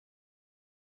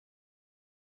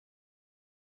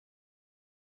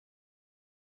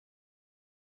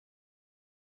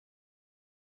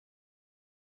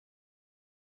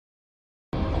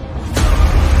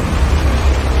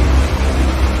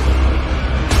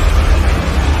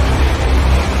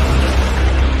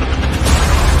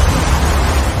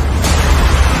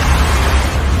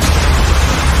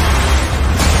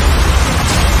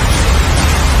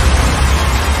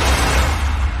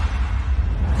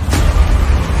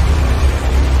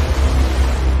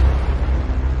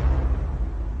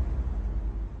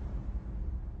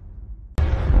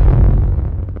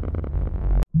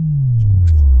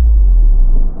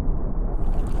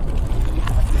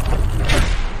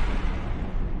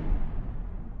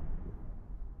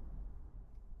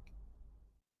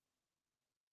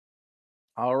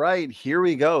All right, here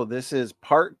we go. This is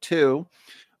part 2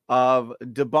 of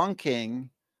debunking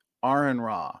Aron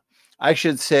Ra. I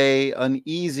should say an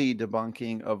easy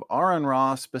debunking of Aron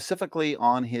Ra, specifically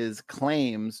on his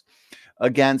claims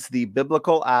against the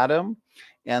biblical Adam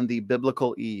and the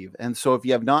biblical Eve. And so if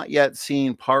you have not yet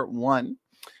seen part 1,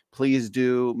 please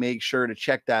do make sure to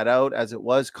check that out, as it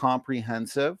was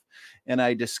comprehensive. And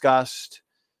I discussed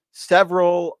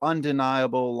several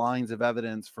undeniable lines of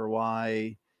evidence for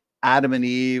why Adam and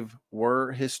Eve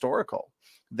were historical.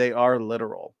 They are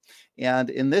literal. And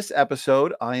in this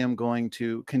episode, I am going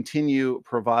to continue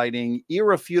providing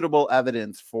irrefutable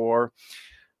evidence for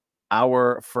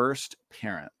our first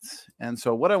parents. And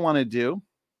so what I want to do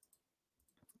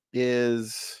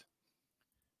is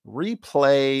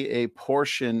replay a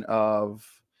portion of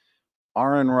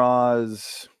Aron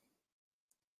Ra's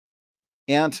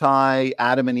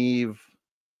anti-Adam and Eve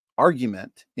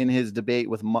argument in his debate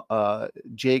with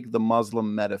Jake, the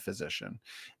Muslim metaphysician.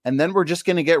 And then we're just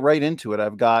going to get right into it.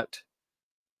 I've got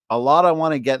a lot I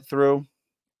want to get through,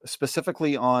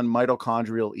 specifically on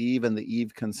mitochondrial Eve and the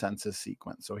Eve consensus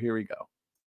sequence. So here we go.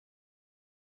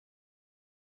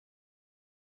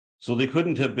 So they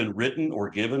couldn't have been written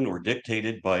or given or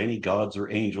dictated by any gods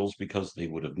or angels because they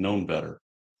would have known better.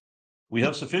 We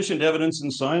have sufficient evidence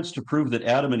in science to prove that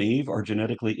Adam and Eve are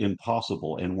genetically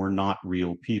impossible and were not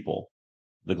real people.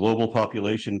 The global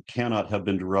population cannot have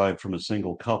been derived from a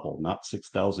single couple, not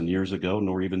 6,000 years ago,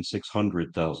 nor even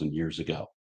 600,000 years ago.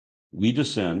 We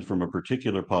descend from a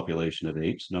particular population of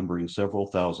apes, numbering several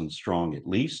thousand strong at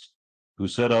least, who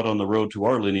set out on the road to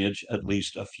our lineage at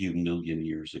least a few million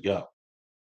years ago.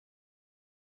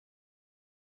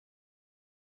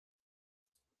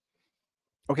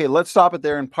 Okay, let's stop it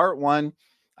there. In part 1,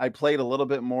 I played a little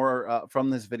bit more from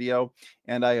this video,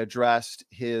 and I addressed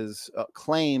his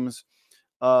claims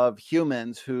of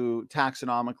humans who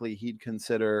taxonomically he'd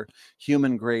consider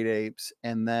human great apes,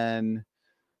 and then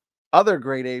other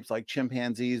great apes like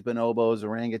chimpanzees, bonobos,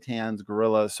 orangutans,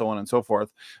 gorillas, so on and so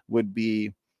forth, would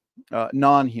be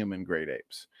non-human great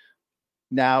apes.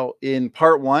 Now, in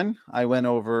part 1, I went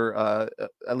over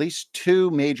at least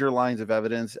 2 major lines of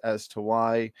evidence as to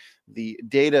why the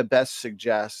data best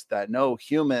suggests that no,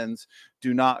 humans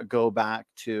do not go back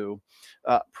to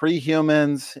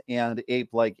pre-humans and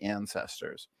ape-like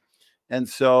ancestors. And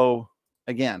so,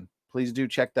 again, please do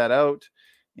check that out.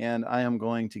 And I am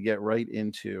going to get right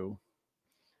into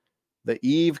the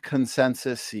Eve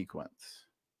consensus sequence.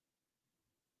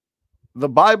 The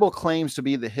Bible claims to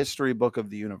be the history book of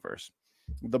the universe.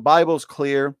 The Bible's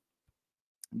clear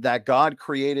that God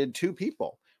created 2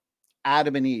 people,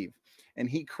 Adam and Eve, and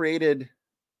he created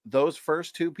those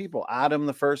first 2 people, Adam,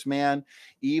 the first man,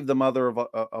 Eve, the mother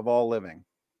of all living,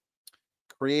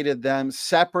 created them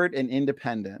separate and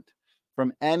independent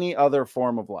from any other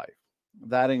form of life.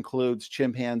 That includes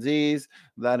chimpanzees,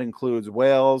 that includes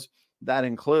whales, that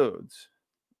includes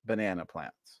banana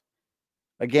plants.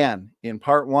 Again, in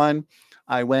part 1,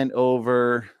 I went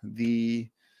over the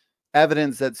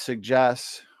evidence that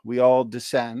suggests we all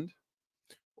descend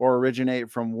or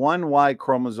originate from one Y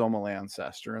chromosomal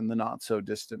ancestor in the not so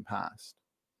distant past.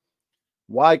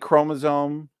 Y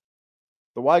chromosome,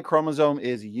 the Y chromosome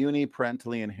is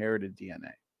uniparentally inherited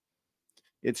DNA.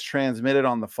 It's transmitted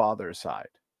on the father's side.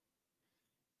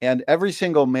 And every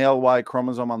single male Y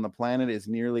chromosome on the planet is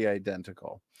nearly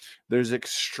identical. There's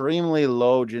extremely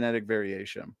low genetic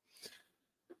variation.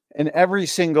 And every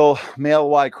single male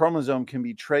Y chromosome can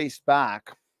be traced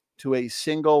back to a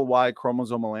single Y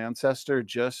chromosomal ancestor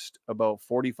just about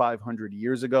 4,500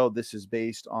 years ago. This is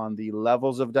based on the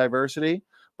levels of diversity,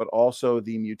 but also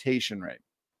the mutation rate.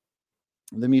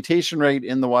 The mutation rate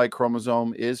in the Y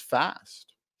chromosome is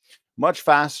fast, much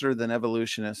faster than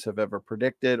evolutionists have ever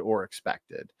predicted or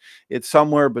expected. It's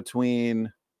somewhere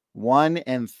between 1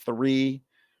 and 3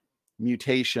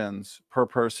 mutations per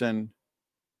person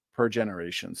per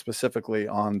generation, specifically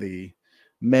on the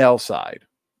male side.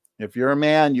 If you're a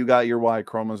man, you got your Y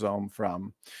chromosome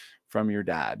from your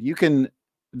dad. You can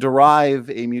derive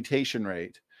a mutation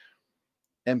rate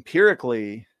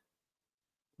empirically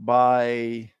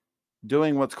by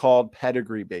doing what's called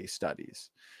pedigree-based studies,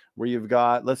 where you've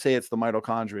got, let's say it's the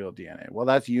mitochondrial DNA. Well,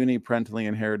 that's uniparentally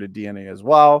inherited DNA as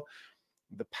well,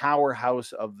 the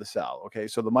powerhouse of the cell. Okay,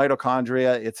 so the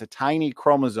mitochondria, it's a tiny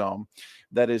chromosome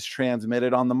that is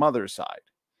transmitted on the mother's side.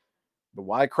 The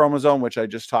Y chromosome, which I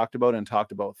just talked about and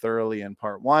talked about thoroughly in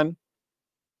part 1,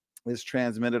 is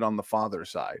transmitted on the father's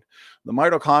side. The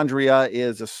mitochondria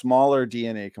is a smaller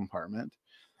DNA compartment,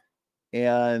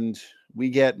 and we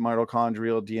get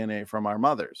mitochondrial DNA from our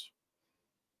mothers.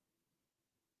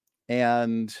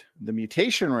 And the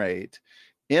mutation rate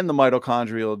in the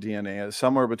mitochondrial DNA is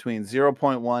somewhere between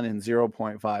 0.1 and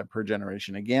 0.5 per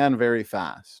generation. Again, very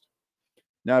fast.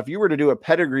 Now, if you were to do a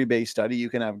pedigree-based study, you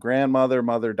can have grandmother,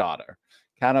 mother, daughter.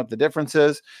 Count up the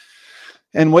differences.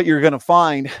 And what you're going to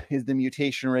find is the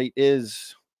mutation rate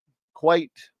is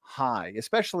quite high,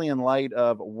 especially in light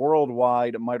of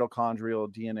worldwide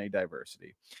mitochondrial DNA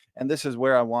diversity. And this is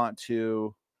where I want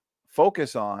to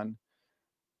focus on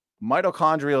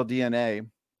mitochondrial DNA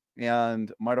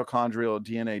and mitochondrial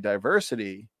DNA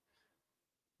diversity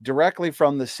directly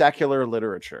from the secular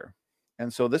literature.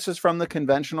 And so this is from the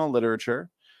conventional literature.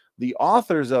 The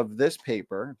authors of this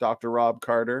paper, Dr. Rob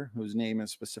Carter, whose name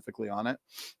is specifically on it,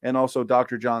 and also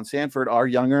Dr. John Sanford, are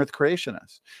young Earth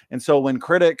creationists. And so when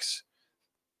critics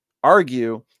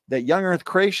argue that young Earth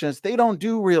creationists, they don't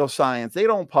do real science, they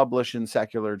don't publish in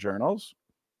secular journals,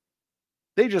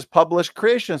 they just publish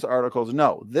creationist articles.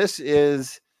 No, this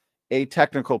is a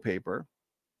technical paper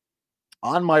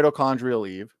on mitochondrial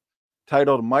Eve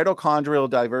titled Mitochondrial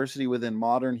Diversity Within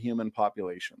Modern Human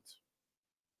Populations.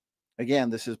 Again,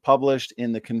 this is published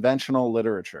in the conventional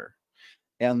literature,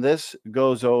 and this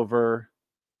goes over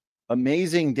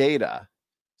amazing data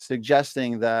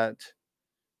suggesting that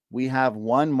we have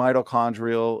one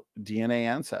mitochondrial DNA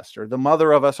ancestor, the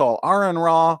mother of us all. Aron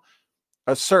Ra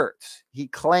asserts, he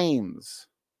claims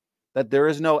that there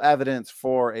is no evidence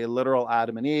for a literal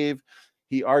Adam and Eve.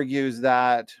 He argues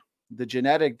that the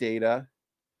genetic data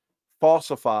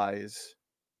falsifies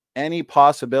any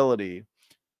possibility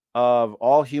of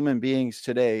all human beings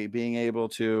today being able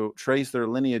to trace their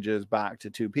lineages back to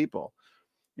two people.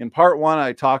 In part one,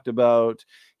 I talked about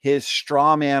his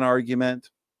straw man argument,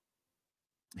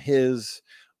 his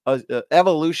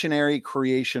evolutionary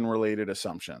creation related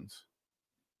assumptions.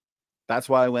 That's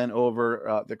why I went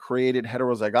over the created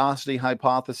heterozygosity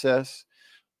hypothesis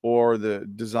or the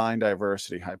design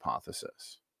diversity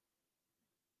hypothesis.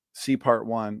 See part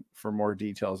one for more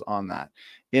details on that.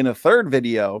 In a third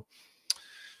video,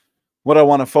 what I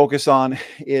want to focus on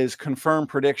is confirmed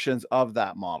predictions of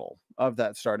that model, of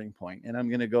that starting point. And I'm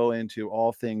going to go into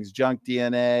all things junk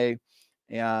DNA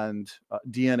and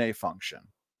DNA function.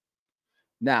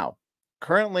 Now,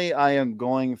 currently I am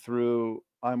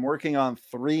I'm working on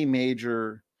 3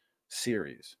 major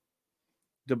series: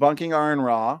 Debunking Aron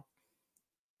Ra,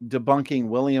 Debunking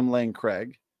William Lane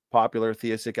Craig, popular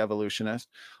theistic evolutionist,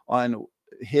 on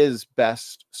his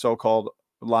best so-called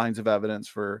lines of evidence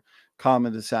for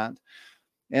common descent,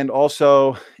 and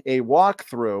also a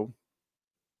walkthrough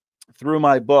through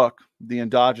my book, The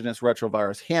Endogenous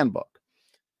Retrovirus Handbook.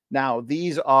 Now,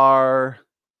 these are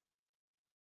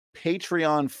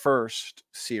Patreon first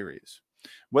series.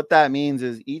 What that means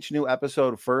is each new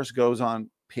episode first goes on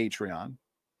Patreon.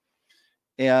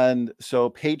 And so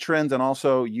patrons and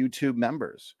also YouTube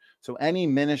members, so any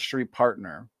ministry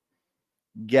partner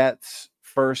gets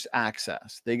first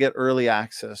access. They get early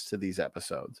access to these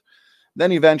episodes.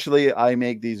 Then eventually I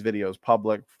make these videos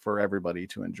public for everybody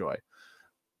to enjoy.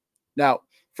 Now,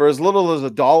 for as little as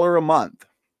 $1 a month,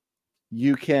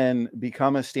 you can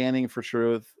become a Standing for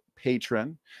Truth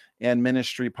patron and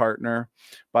ministry partner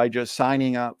by just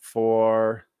signing up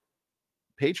for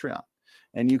Patreon.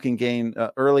 And you can gain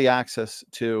early access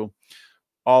to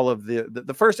all of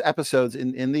the first episodes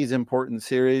in these important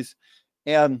series.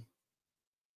 And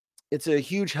it's a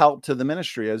huge help to the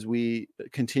ministry as we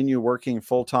continue working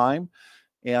full-time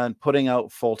and putting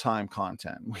out full-time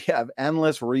content. We have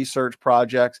endless research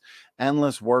projects,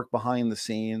 endless work behind the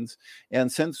scenes.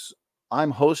 And since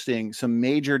I'm hosting some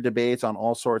major debates on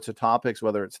all sorts of topics,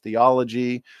 whether it's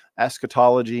theology,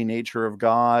 eschatology, nature of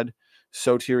God,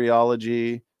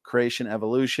 soteriology, creation,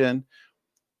 evolution,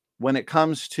 when it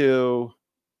comes to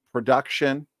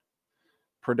production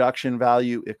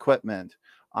value equipment,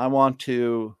 I want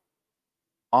to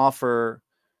offer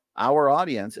our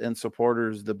audience and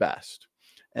supporters the best.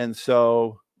 And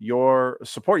so your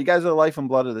support, you guys are the life and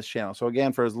blood of this channel. So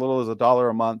again, for as little as $1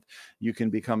 a month, you can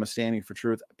become a Standing for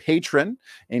Truth patron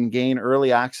and gain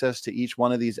early access to each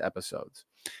one of these episodes.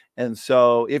 And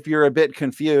so if you're a bit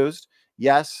confused,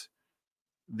 yes,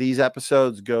 these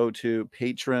episodes go to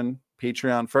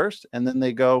Patreon first, and then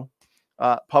they go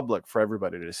public for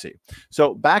everybody to see.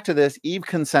 So back to this Eve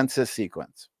consensus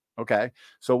sequence. Okay.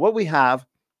 So what we have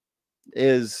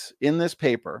is in this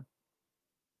paper,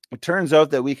 it turns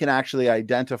out that we can actually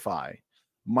identify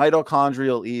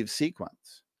mitochondrial Eve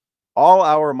sequence. All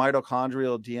our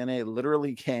mitochondrial DNA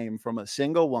literally came from a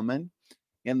single woman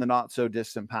in the not so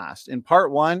distant past. In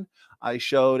part one, I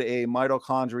showed a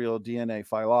mitochondrial DNA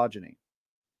phylogeny,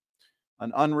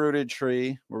 an unrooted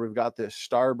tree where we've got this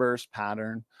starburst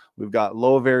pattern, we've got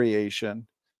low variation,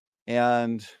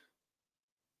 and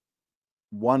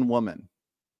one woman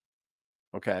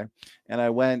Okay. And I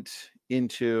went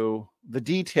into the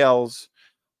details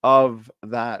of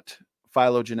that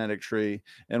phylogenetic tree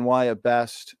and why it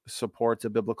best supports a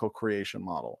biblical creation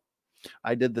model.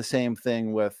 I did the same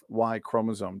thing with Y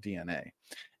chromosome DNA.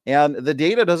 And the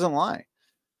data doesn't lie.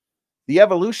 The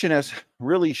evolutionists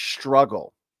really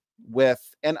struggle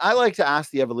with, and I like to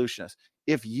ask the evolutionists,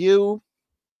 if you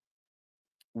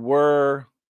were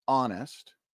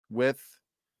honest with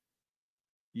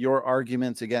your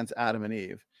arguments against Adam and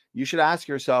Eve, you should ask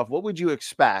yourself, what would you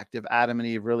expect if Adam and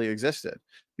Eve really existed?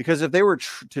 Because if they were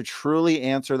to truly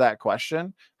answer that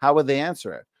question, how would they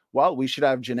answer it? Well, we should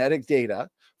have genetic data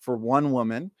for one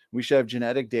woman. We should have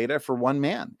genetic data for one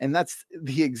man. And that's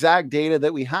the exact data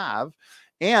that we have.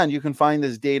 And you can find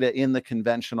this data in the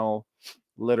conventional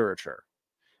literature.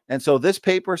 And so this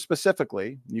paper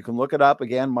specifically, you can look it up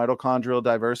again, mitochondrial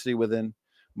diversity within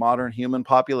modern human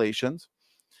populations.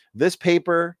 This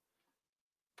paper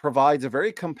provides a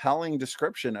very compelling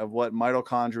description of what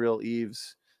mitochondrial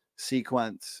Eve's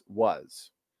sequence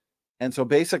was. And so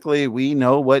basically, we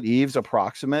know what Eve's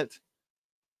approximate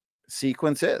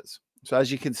sequence is. So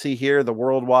as you can see here, the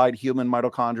worldwide human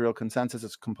mitochondrial consensus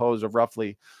is composed of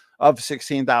roughly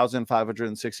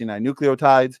 16,569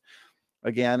 nucleotides.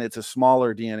 Again, it's a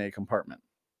smaller DNA compartment.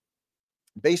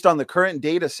 Based on the current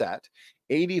data set,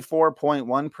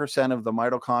 84.1% of the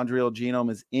mitochondrial genome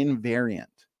is invariant.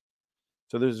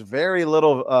 So there's very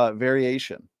little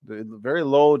variation, very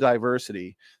low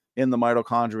diversity in the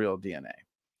mitochondrial DNA.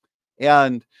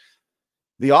 And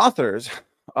the authors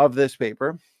of this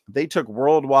paper, they took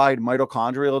worldwide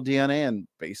mitochondrial DNA and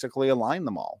basically aligned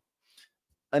them all.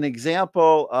 An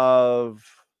example of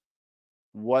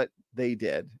what they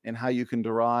did and how you can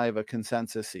derive a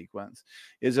consensus sequence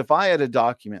is if I had a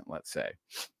document, let's say,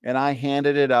 and I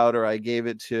handed it out or I gave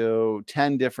it to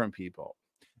 10 different people,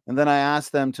 and then I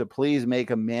asked them to please make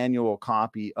a manual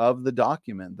copy of the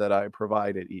document that I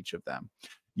provided each of them,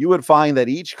 you would find that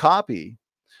each copy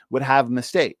would have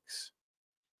mistakes.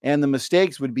 And the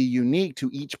mistakes would be unique to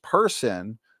each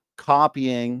person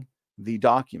copying the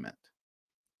document.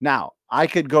 Now, I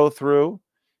could go through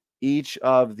each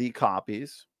of the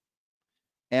copies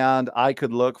and I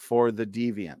could look for the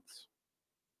deviance.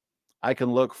 I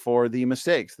can look for the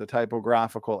mistakes, the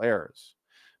typographical errors,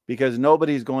 because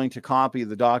nobody's going to copy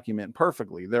the document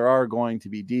perfectly. There are going to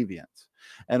be deviants.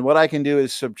 And what I can do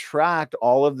is subtract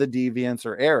all of the deviants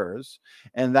or errors,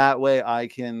 and that way I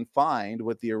can find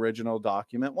what the original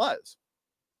document was.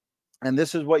 And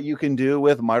this is what you can do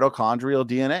with mitochondrial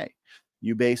DNA.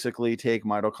 You basically take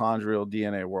mitochondrial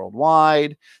DNA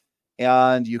worldwide,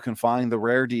 and you can find the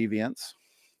rare deviants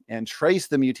and trace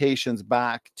the mutations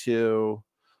back to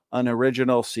an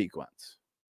original sequence,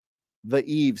 the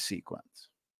Eve sequence.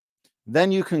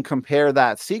 Then you can compare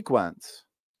that sequence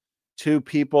to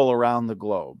people around the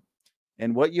globe.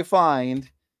 And what you find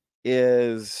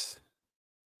is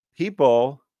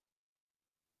people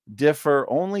differ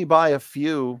only by a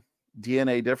few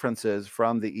DNA differences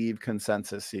from the Eve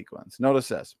consensus sequence. Notice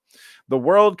this. The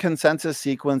world consensus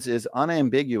sequence is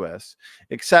unambiguous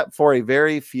except for a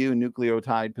very few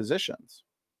nucleotide positions.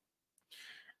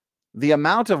 The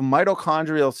amount of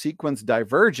mitochondrial sequence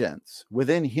divergence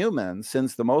within humans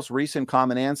since the most recent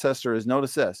common ancestor is,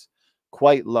 notice this,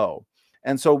 quite low.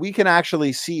 And so we can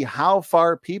actually see how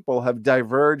far people have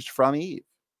diverged from Eve.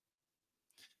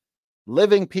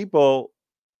 Living people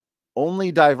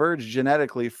only diverge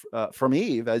genetically from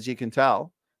Eve, as you can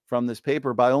tell from this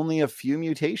paper, by only a few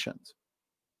mutations.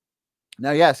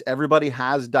 Now, yes, everybody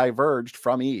has diverged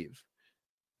from Eve,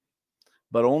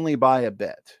 but only by a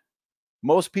bit.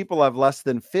 Most people have less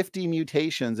than 50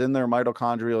 mutations in their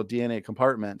mitochondrial DNA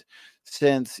compartment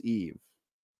since Eve.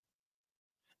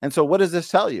 And so what does this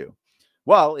tell you?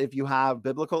 Well, if you have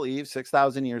biblical Eve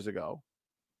 6,000 years ago,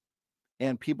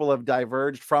 and people have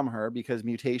diverged from her because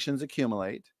mutations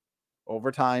accumulate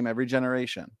over time, every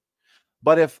generation.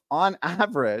 But if on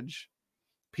average,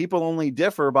 people only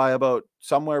differ by about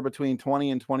somewhere between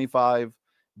 20 and 25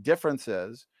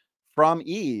 differences from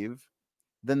Eve,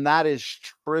 then that is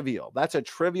trivial. That's a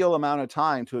trivial amount of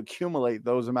time to accumulate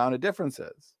those amount of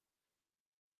differences.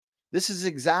 This is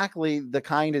exactly the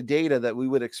kind of data that we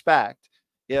would expect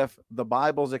if the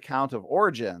Bible's account of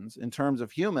origins in terms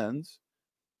of humans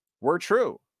were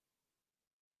true.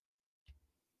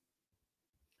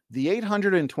 The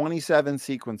 827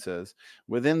 sequences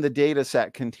within the data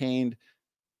set contained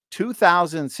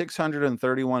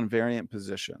 2,631 variant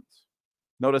positions.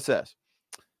 Notice this.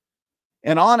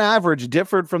 And on average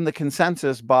differed from the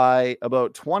consensus by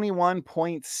about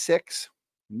 21.6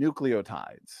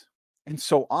 nucleotides. And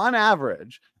so on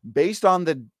average, based on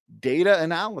the data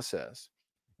analysis,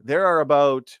 there are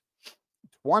about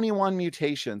 21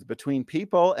 mutations between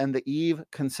people and the Eve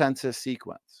consensus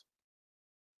sequence.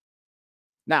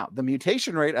 Now, the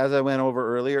mutation rate, as I went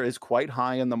over earlier, is quite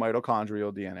high in the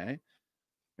mitochondrial DNA.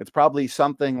 It's probably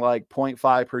something like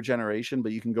 0.5 per generation,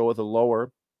 but you can go with a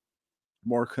lower,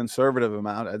 more conservative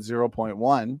amount at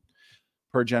 0.1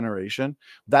 per generation.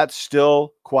 That's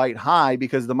still quite high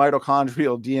because the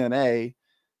mitochondrial DNA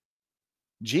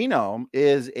genome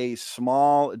is a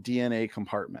small DNA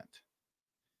compartment.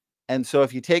 And so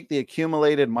if you take the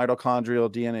accumulated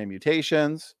mitochondrial DNA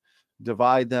mutations,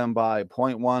 divide them by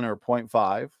 0.1 or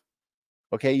 0.5,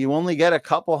 okay, you only get a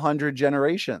couple hundred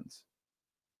generations.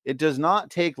 It does not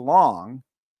take long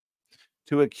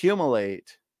to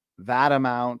accumulate that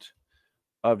amount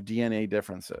of DNA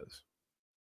differences.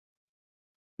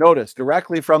 Notice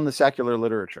directly from the secular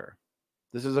literature.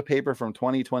 This is a paper from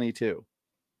 2022.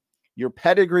 Your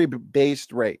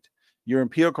pedigree-based rate, the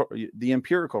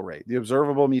empirical rate, the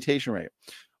observable mutation rate,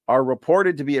 are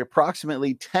reported to be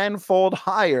approximately 10-fold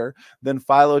higher than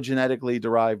phylogenetically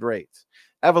derived rates.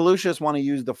 Evolutionists want to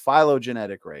use the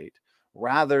phylogenetic rate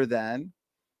rather than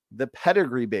the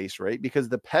pedigree-based rate because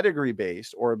the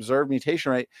pedigree-based or observed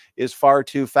mutation rate is far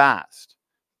too fast.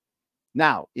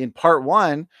 Now, in part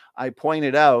 1, I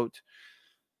pointed out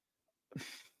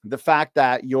the fact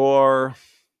that your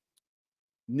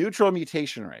neutral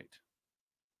mutation rate,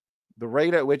 the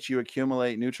rate at which you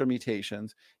accumulate neutral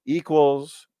mutations,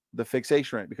 equals the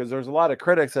fixation rate, because there's a lot of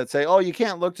critics that say, oh, you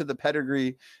can't look to the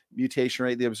pedigree mutation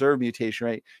rate, the observed mutation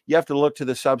rate. You have to look to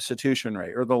the substitution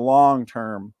rate or the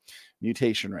long-term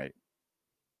mutation rate.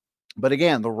 But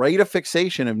again, the rate of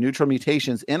fixation of neutral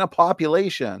mutations in a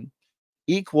population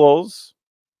equals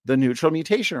the neutral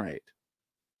mutation rate.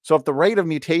 So if the rate of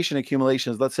mutation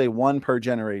accumulation is, let's say, 1 per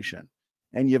generation,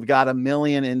 and you've got 1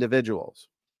 million individuals,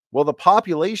 well, the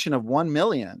population of 1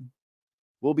 million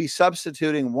will be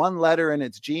substituting 1 letter in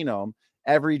its genome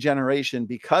every generation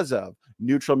because of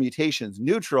neutral mutations.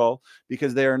 Neutral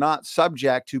because they are not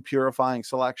subject to purifying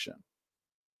selection.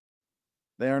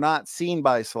 They are not seen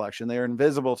by selection. They are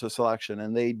invisible to selection,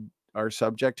 and they are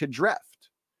subject to drift.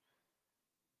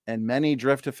 And many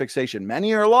drift to fixation.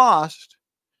 Many are lost,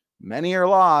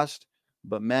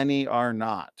 but many are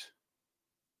not.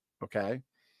 Okay?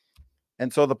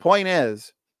 And so the point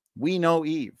is, we know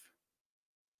Eve.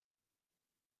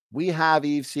 We have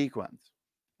Eve's sequence.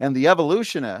 And the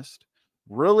evolutionist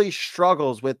really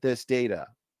struggles with this data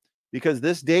because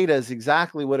this data is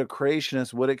exactly what a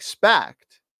creationist would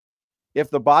expect if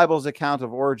the Bible's account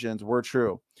of origins were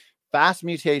true. Fast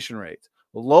mutation rates,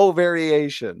 low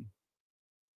variation.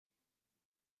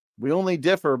 We only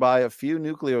differ by a few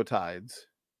nucleotides,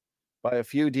 by a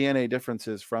few DNA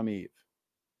differences from Eve.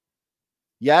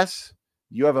 Yes,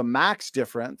 you have a max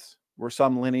difference where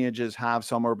some lineages have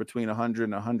somewhere between 100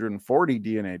 and 140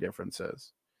 DNA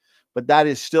differences, but that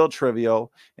is still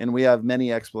trivial, and we have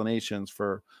many explanations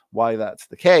for why that's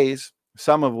the case,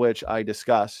 some of which I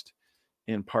discussed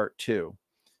in part 2.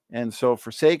 And so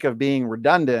for sake of being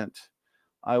redundant,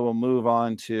 I will move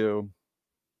on to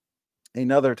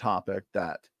another topic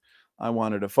that I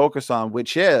wanted to focus on,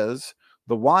 which is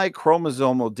the Y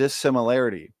chromosomal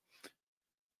dissimilarity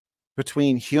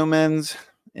between humans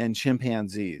and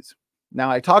chimpanzees. Now,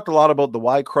 I talked a lot about the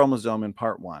Y chromosome in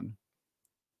part 1,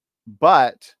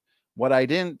 but what I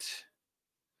didn't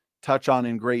touch on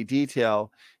in great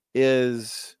detail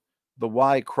is the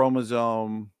Y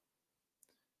chromosome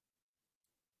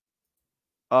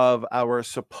of our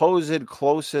supposed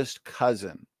closest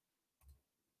cousin,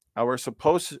 our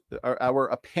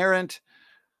apparent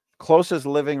closest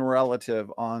living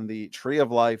relative on the tree of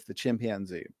life, the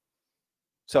chimpanzee.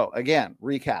 So again,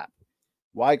 recap.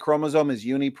 Y chromosome is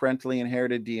uniparentally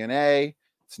inherited DNA.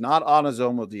 It's not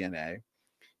autosomal DNA.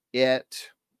 It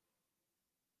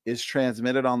is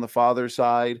transmitted on the father's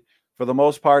side. For the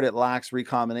most part, it lacks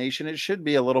recombination. It should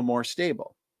be a little more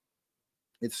stable.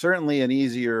 It's certainly an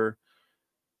easier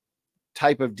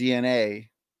type of DNA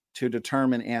to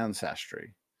determine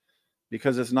ancestry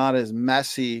because it's not as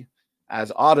messy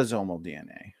as autosomal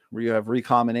DNA, where you have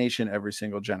recombination every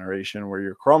single generation, where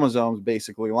your chromosomes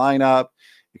basically line up,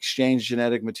 exchange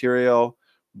genetic material,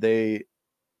 they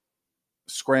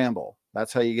scramble.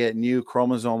 That's how you get new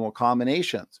chromosomal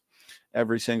combinations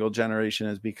every single generation,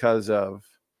 is because of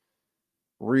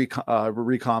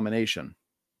recombination.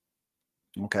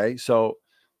 Okay, so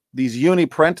these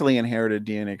uniparentally inherited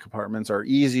DNA compartments are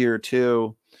easier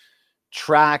to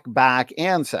track back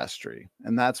ancestry,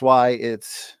 and that's why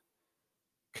it's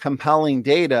compelling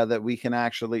data that we can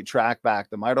actually track back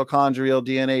the mitochondrial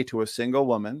DNA to a single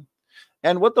woman.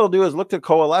 And what they'll do is look to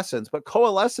coalescence, but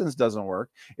coalescence doesn't work.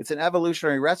 It's an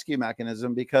evolutionary rescue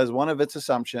mechanism because one of its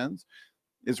assumptions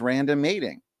is random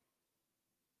mating.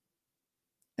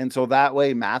 And so that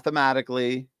way,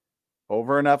 mathematically,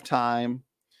 over enough time,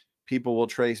 people will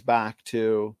trace back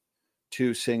to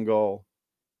two single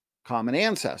common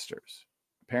ancestors,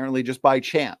 apparently just by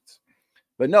chance.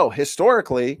 But no,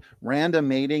 historically, random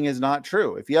mating is not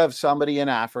true. If you have somebody in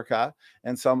Africa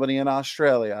and somebody in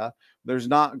Australia, there's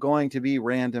not going to be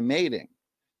random mating,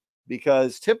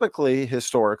 because typically,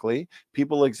 historically,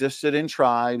 people existed in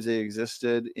tribes, they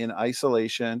existed in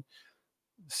isolation,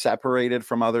 separated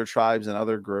from other tribes and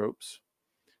other groups,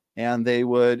 and they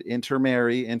would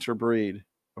intermarry, interbreed,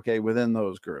 okay, within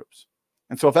those groups.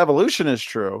 And so if evolution is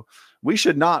true, we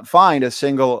should not find a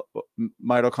single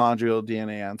mitochondrial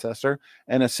DNA ancestor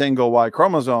and a single Y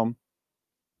chromosome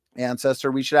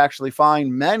ancestor. We should actually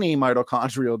find many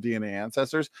mitochondrial DNA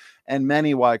ancestors and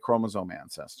many Y chromosome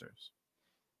ancestors.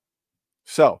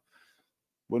 So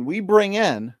when we bring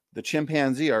in the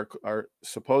chimpanzee, our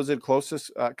supposed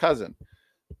closest cousin,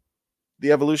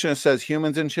 the evolutionist says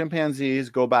humans and chimpanzees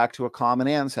go back to a common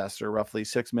ancestor roughly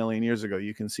 6 million years ago.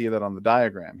 You can see that on the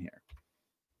diagram here.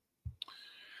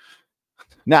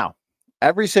 Now,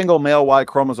 every single male Y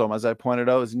chromosome, as I pointed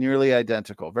out, is nearly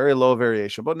identical, very low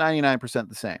variation, about 99%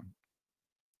 the same.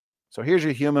 So here's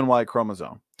your human Y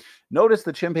chromosome. Notice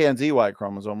the chimpanzee Y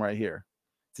chromosome right here.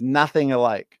 It's nothing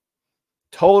alike.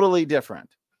 Totally different.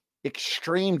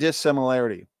 Extreme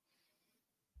dissimilarity.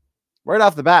 Right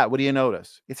off the bat, what do you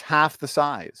notice? It's half the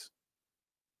size.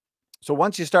 So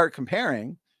once you start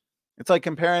comparing, it's like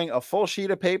comparing a full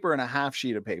sheet of paper and a half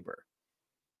sheet of paper.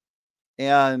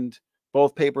 And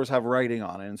both papers have writing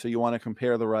on it. And so you want to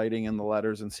compare the writing and the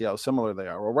letters and see how similar they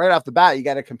are. Well, right off the bat, you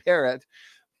got to compare it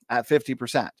at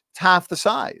 50%. It's half the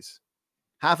size.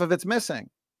 Half of it's missing.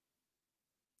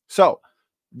 So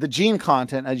the gene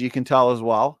content, as you can tell as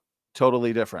well,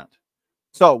 totally different.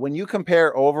 So when you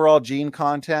compare overall gene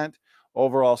content,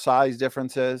 overall size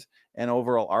differences, and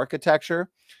overall architecture,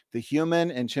 the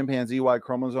human and chimpanzee Y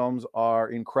chromosomes are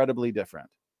incredibly different.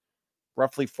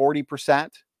 Roughly 40%,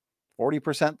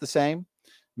 40% the same,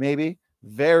 maybe.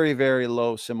 Very, very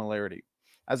low similarity.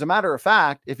 As a matter of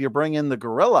fact, if you bring in the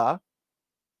gorilla,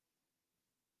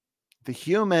 the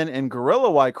human and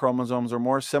gorilla Y chromosomes are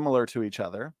more similar to each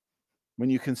other when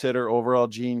you consider overall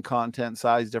gene content,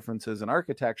 size differences, and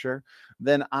architecture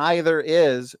than either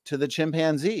is to the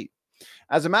chimpanzee.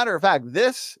 As a matter of fact,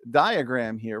 this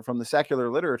diagram here from the secular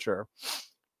literature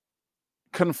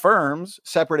confirms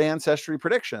separate ancestry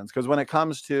predictions, because when it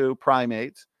comes to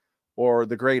primates or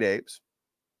the great apes,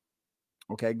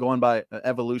 okay, going by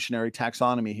evolutionary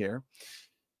taxonomy here,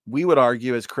 we would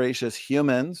argue as Cretaceous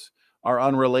humans are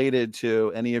unrelated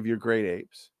to any of your great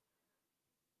apes.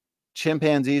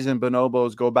 Chimpanzees and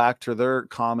bonobos go back to their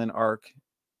common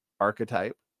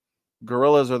archetype.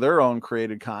 Gorillas are their own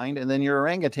created kind, and then your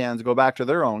orangutans go back to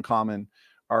their own common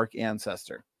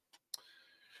ancestor.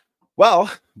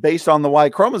 Well, based on the Y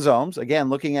chromosomes, again,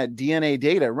 looking at DNA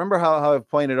data, remember how I've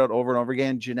pointed out over and over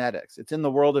again, genetics. It's in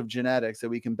the world of genetics that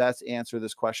we can best answer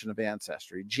this question of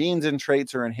ancestry. Genes and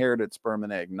traits are inherited sperm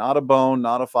and egg, not a bone,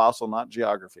 not a fossil, not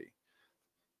geography,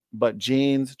 but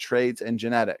genes, traits, and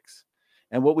genetics.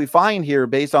 And what we find here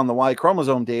based on the Y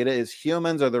chromosome data is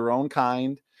humans are their own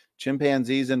kind.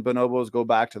 Chimpanzees and bonobos go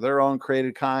back to their own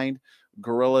created kind.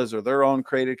 Gorillas are their own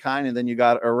created kind. And then you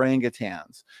got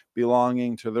orangutans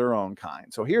belonging to their own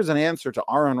kind. So here's an answer to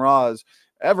Aron Ra's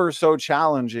ever so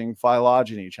challenging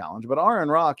phylogeny challenge. But Aron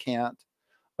Ra can't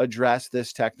address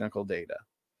this technical data,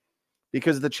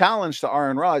 because the challenge to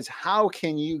Aron Ra is how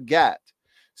can you get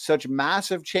such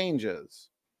massive changes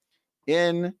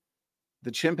in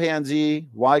the chimpanzee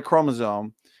Y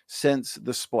chromosome since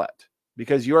the split?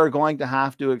 Because you are going to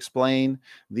have to explain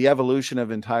the evolution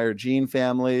of entire gene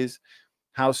families,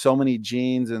 how so many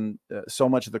genes and so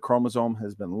much of the chromosome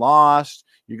has been lost.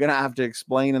 You're going to have to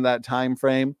explain in that time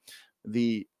frame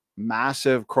the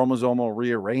massive chromosomal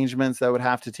rearrangements that would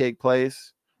have to take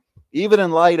place, even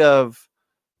in light of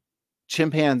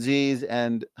chimpanzees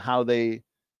and how they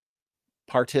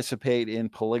participate in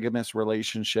polygamous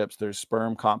relationships. There's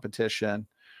sperm competition.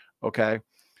 Okay.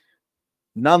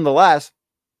 Nonetheless,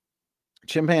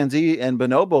 chimpanzee and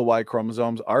bonobo Y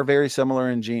chromosomes are very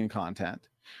similar in gene content.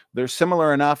 They're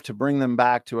similar enough to bring them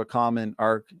back to a common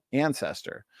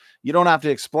ancestor. You don't have to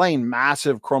explain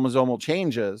massive chromosomal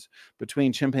changes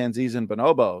between chimpanzees and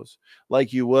bonobos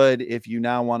like you would if you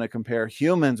now want to compare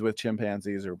humans with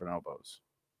chimpanzees or bonobos.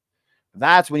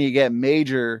 That's when you get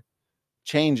major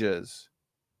changes,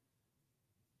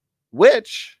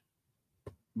 which,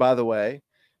 by the way,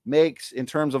 makes, in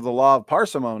terms of the law of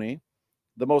parsimony,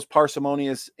 the most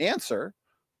parsimonious answer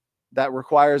that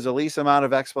requires the least amount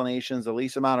of explanations, the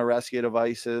least amount of rescue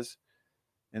devices,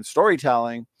 and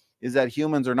storytelling is that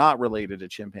humans are not related to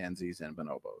chimpanzees and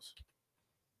bonobos.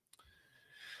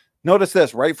 Notice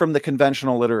this right from the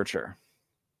conventional literature.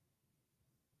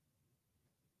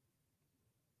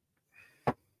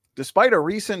 Despite a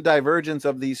recent divergence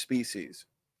of these species,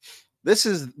 this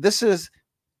is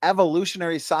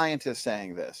evolutionary scientists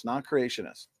saying this, not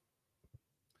creationists.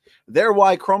 Their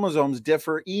Y chromosomes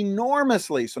differ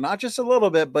enormously, so not just a little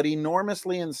bit, but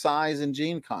enormously in size and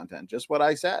gene content, just what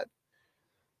I said,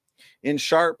 in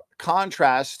sharp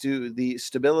contrast to the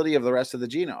stability of the rest of the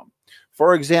genome.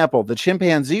 For example, the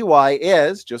chimpanzee Y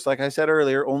is, just like I said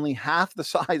earlier, only half the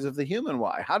size of the human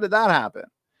Y. How did that happen?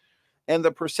 And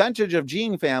the percentage of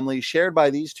gene families shared by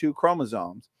these two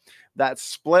chromosomes that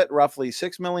split roughly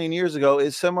 6 million years ago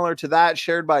is similar to that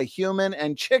shared by human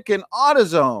and chicken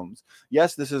autosomes.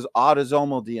 Yes, this is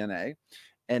autosomal DNA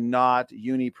and not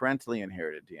uniparentally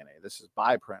inherited DNA. This is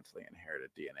biparentally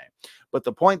inherited DNA. But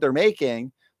the point they're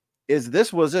making is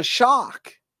this was a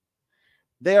shock.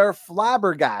 They are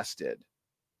flabbergasted.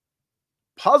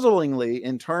 Puzzlingly,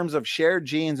 in terms of shared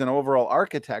genes and overall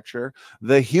architecture,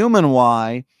 the human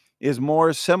Y is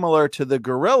more similar to the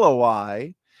gorilla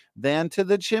Y than to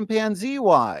the chimpanzee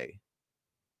Y.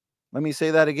 Let me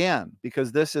say that again,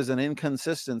 because this is an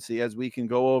inconsistency, as we can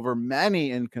go over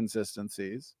many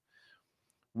inconsistencies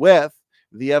with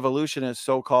the evolutionist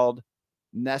so-called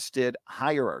nested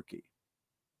hierarchy.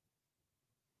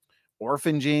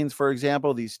 Orphan genes, for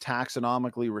example, these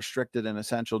taxonomically restricted and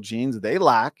essential genes, they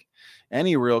lack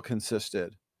any real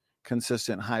consistent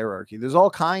hierarchy. There's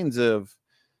all kinds of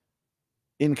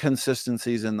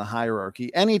inconsistencies in the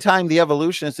hierarchy. Anytime the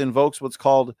evolutionist invokes what's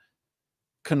called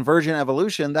convergent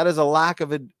evolution, that is a lack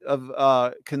of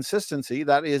consistency.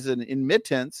 That is an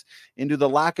admittance into the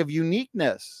lack of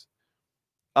uniqueness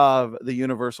of the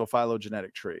universal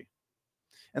phylogenetic tree.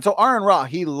 And so Aron Ra,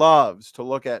 he loves to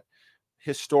look at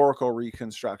historical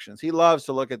reconstructions. He loves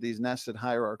to look at these nested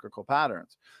hierarchical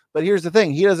patterns. But here's the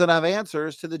thing. He doesn't have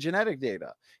answers to the genetic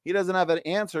data. He doesn't have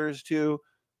answers to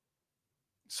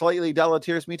slightly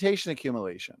deleterious mutation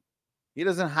accumulation. He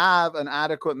doesn't have an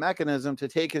adequate mechanism to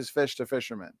take his fish to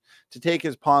fishermen, to take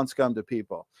his pond scum to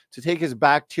people, to take his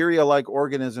bacteria-like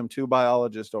organism to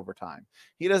biologists over time.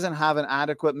 He doesn't have an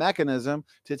adequate mechanism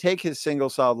to take his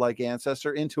single-celled-like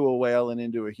ancestor into a whale and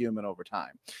into a human over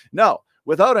time. No,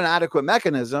 without an adequate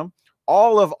mechanism,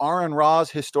 all of Aron Ra's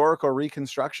historical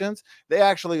reconstructions, they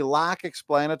actually lack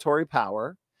explanatory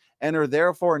power and are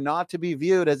therefore not to be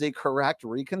viewed as a correct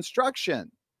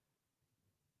reconstruction.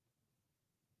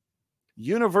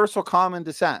 Universal common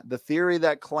descent, the theory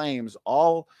that claims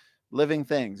all living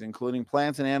things, including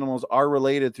plants and animals, are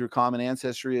related through common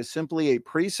ancestry, is simply a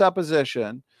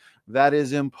presupposition that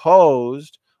is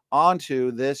imposed onto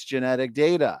this genetic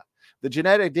data. The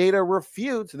genetic data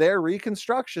refutes their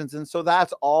reconstructions, and so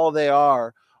that's all they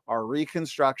are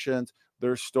reconstructions.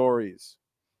 They're stories.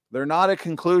 They're not a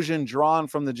conclusion drawn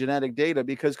from the genetic data,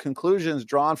 because conclusions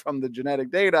drawn from the genetic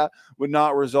data would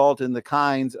not result in the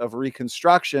kinds of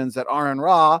reconstructions that Aron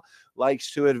Ra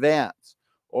likes to advance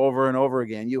over and over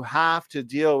again. You have to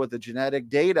deal with the genetic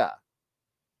data.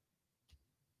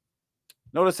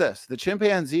 Notice this. The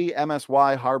chimpanzee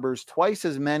MSY harbors twice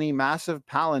as many massive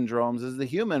palindromes as the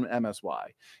human MSY,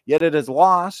 yet it has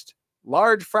lost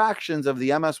large fractions of the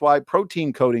MSY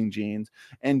protein coding genes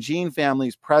and gene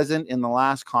families present in the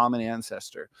last common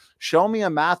ancestor. Show me a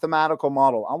mathematical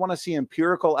model. I want to see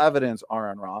empirical evidence,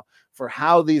 Aron Ra, for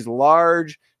how these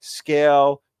large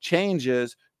scale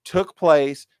changes took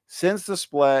place since the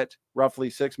split roughly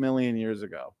 6 million years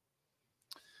ago.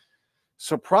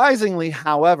 Surprisingly,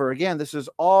 however, again, this is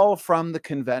all from the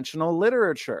conventional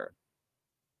literature.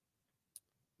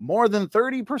 More than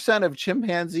 30% of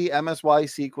chimpanzee MSY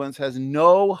sequence has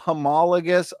no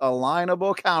homologous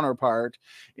alignable counterpart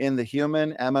in the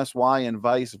human MSY and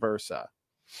vice versa.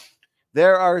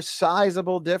 There are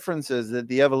sizable differences that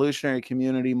the evolutionary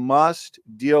community must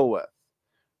deal with.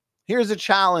 Here's a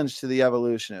challenge to the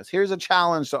evolutionists. Here's a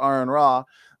challenge to Aron Ra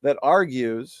that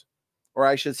argues, or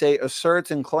I should say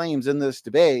asserts and claims in this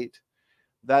debate,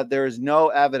 that there is no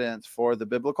evidence for the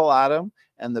biblical Adam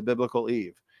and the biblical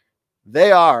Eve.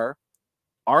 Aron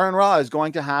Ra is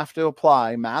going to have to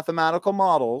apply mathematical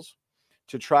models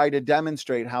to try to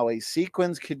demonstrate how a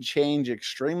sequence can change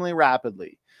extremely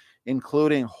rapidly,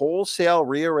 including wholesale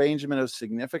rearrangement of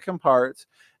significant parts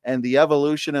and the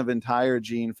evolution of entire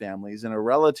gene families in a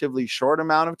relatively short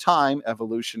amount of time,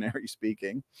 evolutionary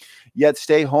speaking, yet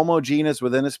stay homogeneous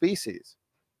within a species.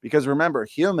 Because remember,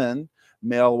 human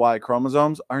male Y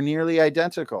chromosomes are nearly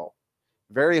identical,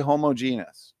 very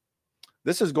homogeneous.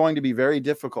 This is going to be very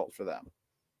difficult for them.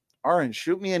 Aron,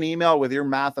 shoot me an email with your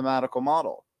mathematical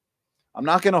model. I'm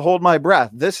not going to hold my breath.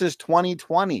 This is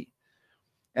 2020,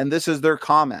 and this is their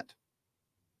comment.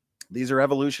 These are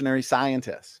evolutionary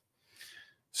scientists.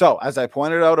 So, as I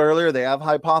pointed out earlier, they have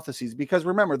hypotheses because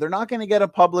remember, they're not going to get a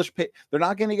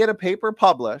paper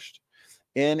published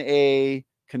in a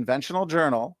conventional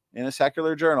journal, in a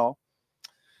secular journal,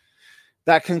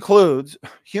 that concludes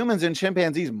humans and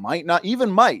chimpanzees might not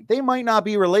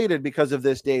be related because of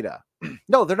this data.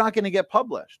 No, they're not going to get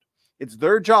published. It's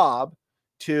their job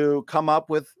to come up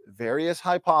with various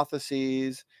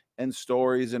hypotheses and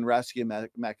stories and rescue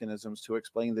mechanisms to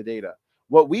explain the data.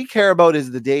 What we care about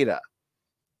is the data.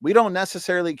 We don't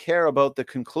necessarily care about the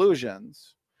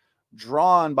conclusions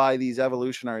drawn by these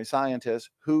evolutionary scientists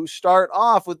who start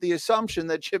off with the assumption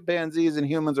that chimpanzees and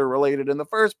humans are related in the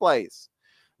first place.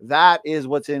 That is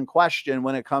what's in question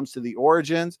when it comes to the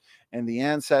origins and the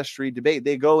ancestry debate.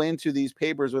 They go into these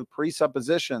papers with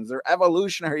presuppositions. They're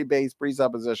evolutionary-based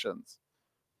presuppositions.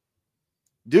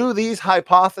 Do these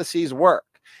hypotheses work?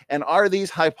 And are these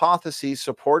hypotheses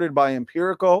supported by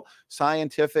empirical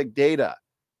scientific data?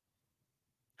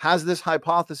 Has this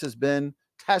hypothesis been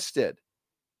tested?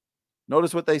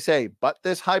 Notice what they say, but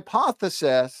this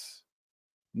hypothesis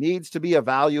needs to be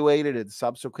evaluated in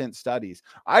subsequent studies.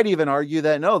 I'd even argue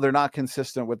that no, they're not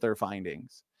consistent with their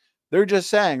findings. They're just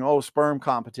saying, oh, sperm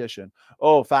competition,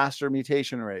 oh, faster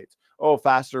mutation rates, oh,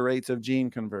 faster rates of gene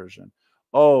conversion,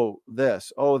 oh,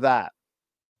 this, oh, that.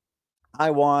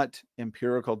 I want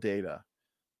empirical data.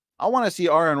 I want to see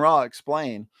Aron Ra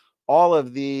explain all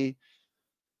of the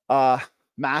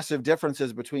massive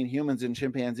differences between humans and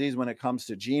chimpanzees when it comes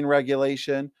to gene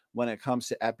regulation, when it comes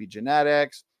to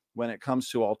epigenetics, when it comes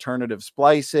to alternative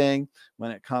splicing, when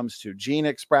it comes to gene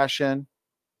expression.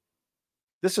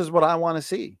 This is what I want to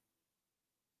see.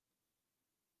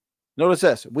 Notice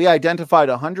this. We identified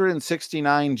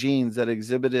 169 genes that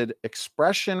exhibited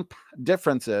expression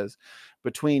differences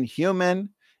between human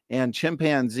and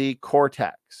chimpanzee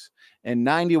cortex, and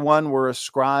 91 were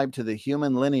ascribed to the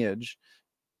human lineage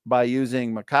by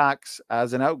using macaques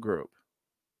as an outgroup.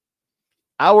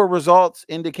 Our results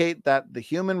indicate that the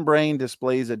human brain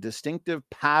displays a distinctive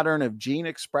pattern of gene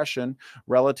expression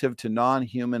relative to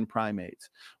non-human primates,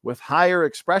 with higher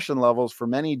expression levels for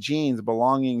many genes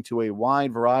belonging to a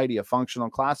wide variety of functional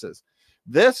classes.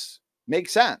 This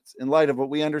makes sense in light of what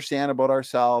we understand about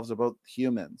ourselves, about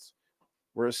humans.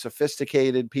 We're a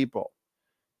sophisticated people.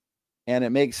 And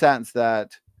it makes sense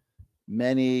that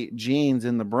many genes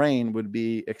in the brain would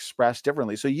be expressed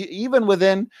differently. So even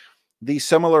within the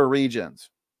similar regions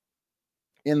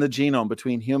in the genome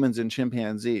between humans and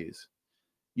chimpanzees,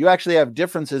 you actually have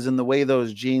differences in the way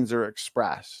those genes are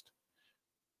expressed.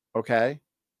 Okay?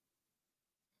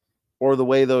 Or the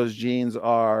way those genes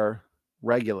are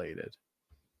regulated.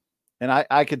 And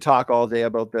I could talk all day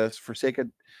about this. For sake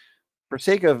of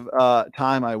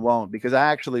time, I won't, because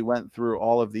I actually went through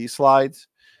all of these slides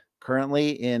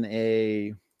currently in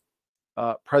a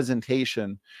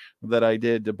presentation that I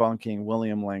did debunking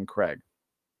William Lane Craig.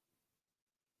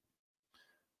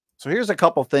 So here's a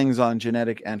couple things on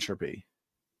genetic entropy.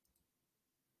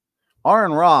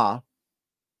 Aron Ra,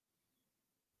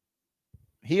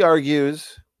 he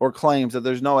argues or claims that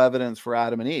there's no evidence for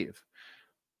Adam and Eve.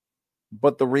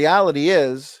 But the reality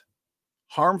is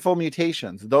harmful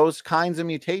mutations, those kinds of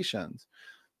mutations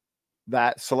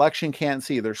that selection can't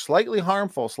see, they're slightly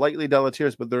harmful, slightly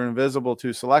deleterious, but they're invisible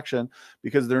to selection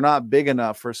because they're not big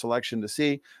enough for selection to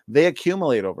see. They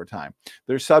accumulate over time.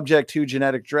 They're subject to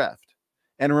genetic drift.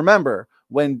 And remember,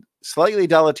 when slightly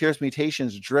deleterious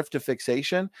mutations drift to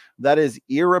fixation, that is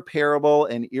irreparable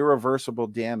and irreversible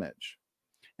damage.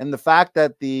 And the fact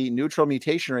that the neutral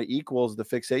mutation rate equals the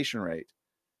fixation rate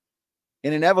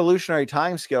in an evolutionary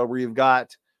timescale where you've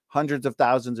got hundreds of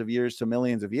thousands of years to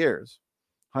millions of years,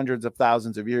 hundreds of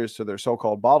thousands of years to their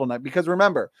so-called bottleneck. Because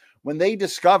remember, when they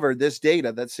discovered this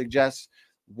data that suggests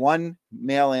one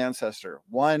male ancestor,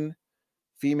 one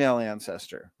female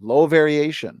ancestor, low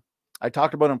variation. I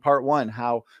talked about in part 1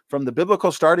 how from the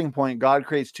biblical starting point, God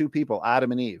creates two people,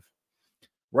 Adam and Eve.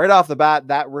 Right off the bat,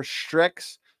 that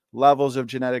restricts levels of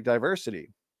genetic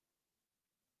diversity.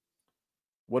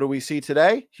 What do we see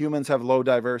today? Humans have low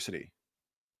diversity.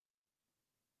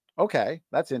 Okay,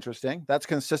 that's interesting. That's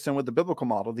consistent with the biblical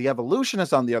model. The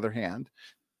evolutionists, on the other hand,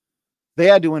 they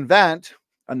had to invent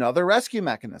another rescue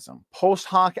mechanism. Post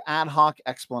hoc, ad hoc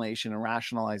explanation and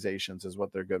rationalizations is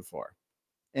what they're good for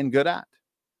and good at.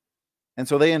 And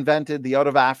so they invented the out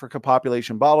of Africa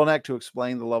population bottleneck to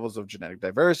explain the levels of genetic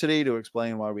diversity, to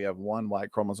explain why we have one Y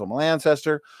chromosomal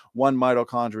ancestor, one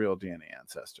mitochondrial DNA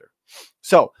ancestor.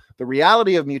 So the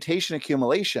reality of mutation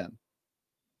accumulation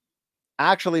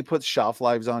actually puts shelf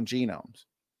lives on genomes.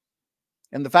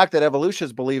 And the fact that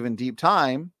evolutionists believe in deep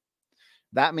time,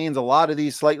 that means a lot of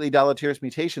these slightly deleterious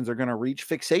mutations are going to reach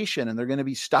fixation and they're going to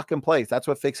be stuck in place. That's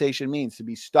what fixation means, to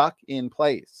be stuck in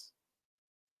place.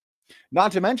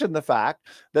 Not to mention the fact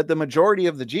that the majority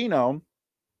of the genome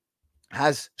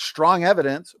has strong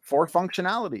evidence for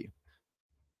functionality.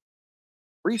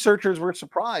 Researchers were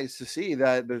surprised to see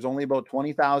that there's only about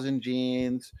 20,000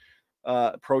 genes,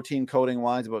 protein coding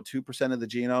wise, about 2% of the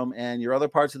genome, and your other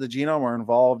parts of the genome are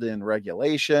involved in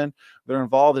regulation. They're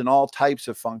involved in all types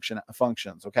of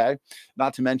functions. Okay,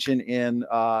 not to mention in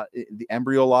the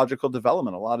embryological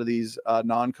development. A lot of these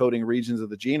non-coding regions of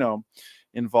the genome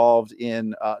involved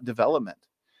in development,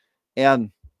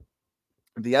 and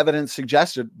the evidence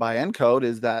suggested by ENCODE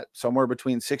is that somewhere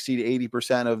between 60 to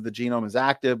 80% of the genome is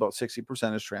active, about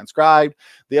 60% is transcribed.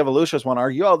 The evolutionists want to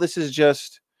argue, oh, this is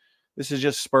just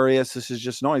spurious, this is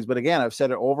just noise. But again, I've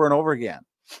said it over and over again,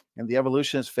 and the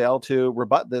evolutionists fail to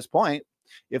rebut this point.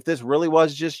 If this really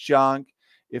was just junk,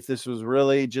 if this was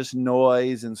really just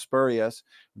noise and spurious,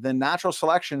 then natural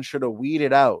selection should have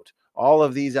weeded out all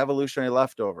of these evolutionary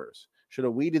leftovers, should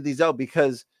have weeded these out,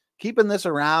 because keeping this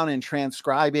around and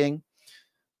transcribing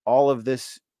all of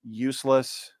this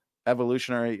useless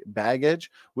evolutionary baggage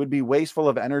would be wasteful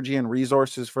of energy and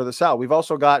resources for the cell. We've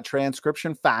also got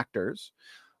transcription factors,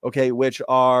 okay, which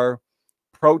are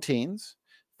proteins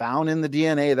found in the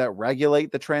DNA that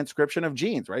regulate the transcription of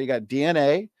genes, right? You got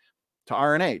DNA to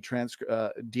RNA.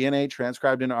 DNA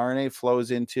transcribed into RNA flows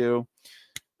into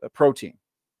a protein,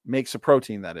 makes a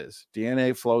protein, that is.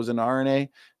 DNA flows into RNA,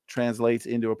 translates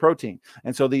into a protein.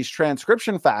 And so these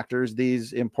transcription factors,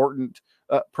 these important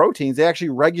proteins, they actually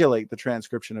regulate the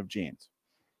transcription of genes.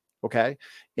 Okay.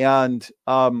 And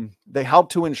they help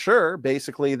to ensure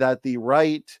basically that the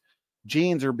right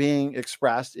genes are being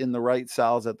expressed in the right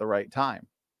cells at the right time.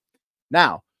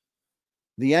 Now,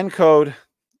 the ENCODE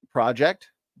project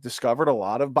discovered a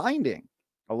lot of binding,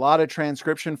 a lot of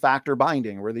transcription factor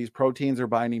binding, where these proteins are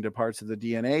binding to parts of the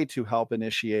DNA to help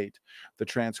initiate the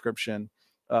transcription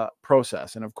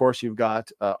process. And of course, you've got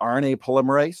RNA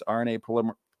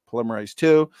polymerase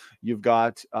 2. You've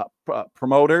got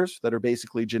promoters that are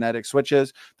basically genetic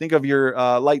switches. Think of your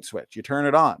light switch. You turn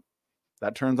it on.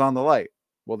 That turns on the light.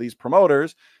 Well, these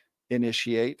promoters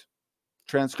initiate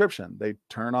transcription. They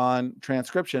turn on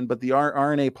transcription, but the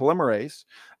RNA polymerase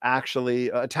actually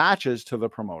attaches to the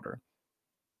promoter,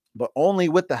 but only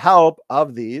with the help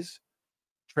of these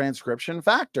transcription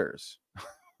factors.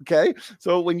 Okay.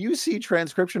 So when you see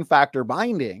transcription factor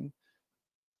binding,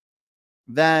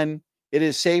 then it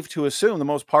is safe to assume the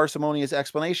most parsimonious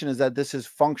explanation is that this is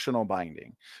functional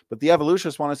binding. But the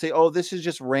evolutionists want to say, oh, this is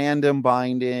just random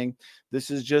binding. This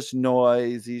is just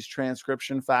noise. These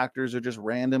transcription factors are just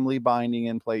randomly binding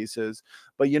in places.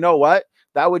 But you know what?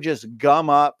 That would just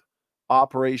gum up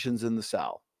operations in the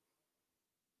cell.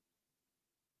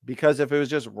 Because if it was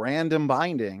just random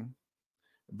binding,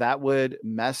 that would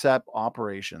mess up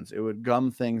operations. It would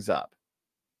gum things up.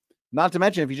 Not to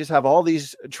mention, if you just have all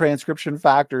these transcription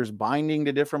factors binding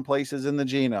to different places in the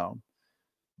genome,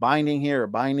 binding here,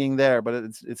 binding there, but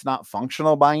it's not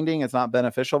functional binding, it's not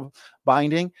beneficial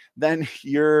binding, then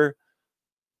you're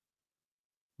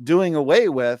doing away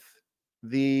with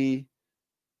the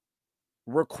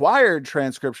required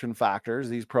transcription factors,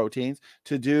 these proteins,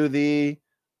 to do the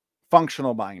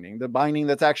functional binding, the binding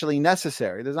that's actually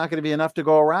necessary. There's not going to be enough to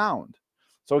go around.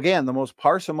 So again, the most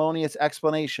parsimonious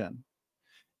explanation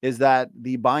is that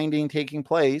the binding taking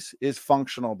place is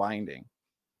functional binding.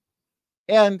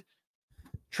 And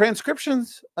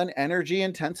transcription's an energy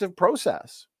intensive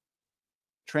process.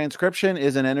 Transcription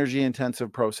is an energy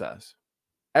intensive process.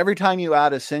 Every time you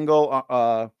add a single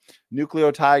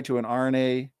nucleotide to an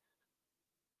RNA,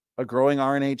 a growing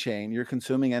RNA chain, you're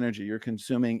consuming energy, you're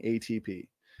consuming ATP.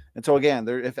 And so again,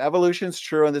 if evolution's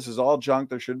true and this is all junk,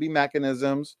 there should be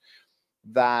mechanisms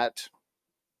that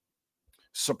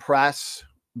suppress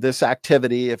this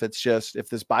activity if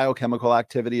this biochemical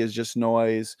activity is just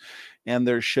noise, and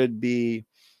there should be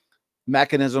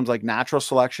mechanisms like natural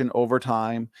selection over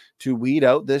time to weed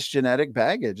out this genetic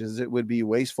baggage, as it would be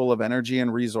wasteful of energy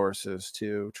and resources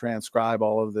to transcribe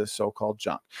all of this so-called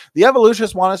junk. The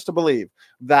evolutionists want us to believe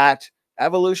that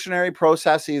evolutionary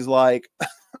processes like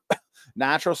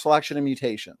natural selection and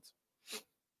mutations,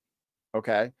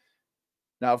 okay,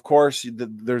 now, of course,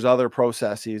 there's other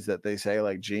processes that they say,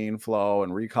 like gene flow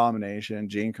and recombination,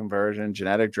 gene conversion,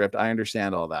 genetic drift. I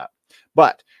understand all that.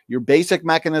 But your basic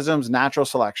mechanisms, natural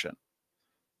selection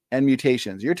and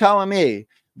mutations, you're telling me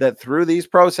that through these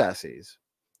processes,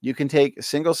 you can take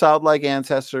single-celled like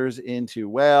ancestors into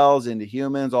whales, into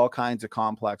humans, all kinds of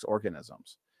complex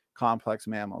organisms, complex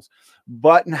mammals.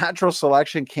 But natural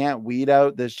selection can't weed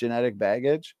out this genetic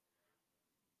baggage.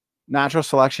 Natural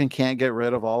selection can't get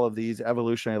rid of all of these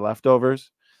evolutionary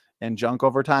leftovers and junk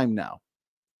over time. No.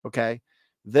 Okay.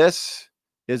 This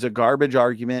is a garbage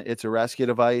argument. It's a rescue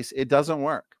device. It doesn't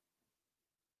work.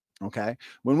 Okay.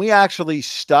 When we actually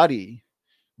study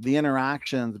the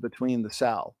interactions between the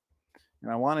cell,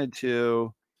 and I wanted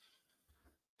to,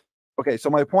 okay, so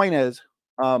my point is,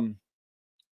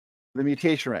 the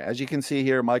mutation rate, as you can see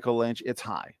here, Michael Lynch, it's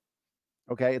high.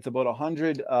 Okay. It's about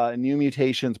 100 new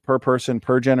mutations per person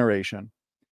per generation.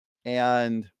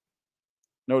 And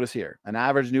notice here, an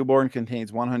average newborn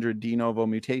contains 100 de novo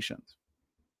mutations.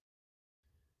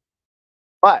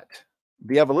 But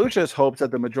the evolutionist hopes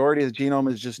that the majority of the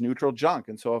genome is just neutral junk.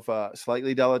 And so if a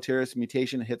slightly deleterious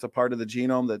mutation hits a part of the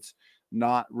genome that's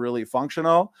not really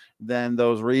functional, then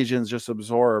those regions just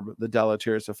absorb the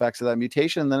deleterious effects of that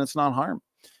mutation, and then it's not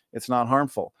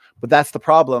harmful. But that's the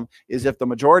problem, is if the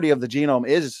majority of the genome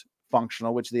is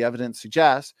functional, which the evidence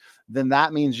suggests, then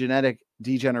that means genetic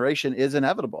degeneration is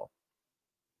inevitable.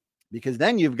 Because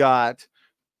then you've got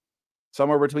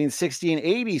somewhere between 60 and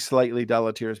 80 slightly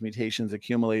deleterious mutations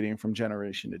accumulating from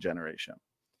generation to generation.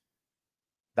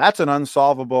 That's an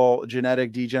unsolvable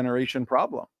genetic degeneration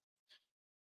problem.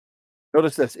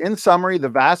 Notice this. In summary, the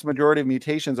vast majority of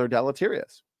mutations are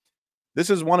deleterious. This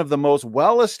is one of the most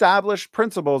well-established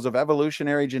principles of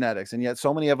evolutionary genetics, and yet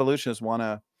so many evolutionists want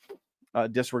to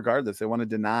disregard this. They want to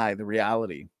deny the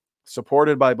reality,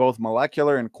 supported by both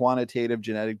molecular and quantitative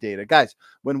genetic data. Guys,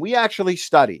 when we actually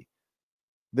study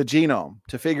the genome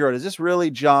to figure out, is this really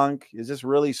junk? Is this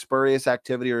really spurious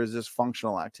activity, or is this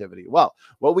functional activity? Well,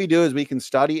 what we do is we can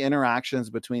study interactions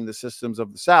between the systems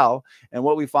of the cell, and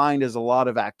what we find is a lot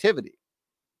of activity.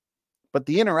 But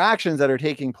the interactions that are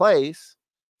taking place,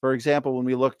 for example, when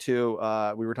we look to,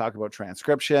 we were talking about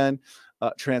transcription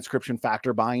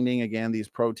factor binding, again, these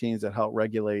proteins that help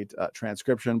regulate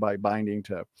transcription by binding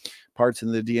to parts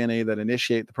in the DNA that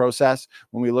initiate the process.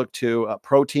 When we look to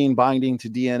protein binding to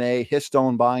DNA,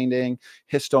 histone binding,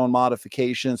 histone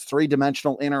modifications,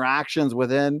 three-dimensional interactions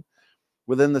within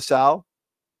the cell.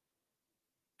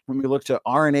 When we look to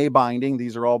RNA binding,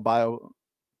 these are all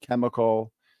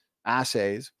biochemical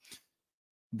assays.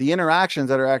 The interactions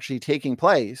that are actually taking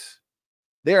place,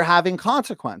 they're having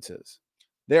consequences.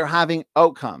 They're having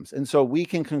outcomes. And so we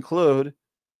can conclude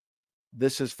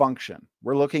this is function.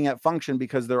 We're looking at function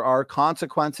because there are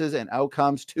consequences and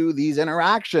outcomes to these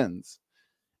interactions.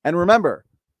 And remember,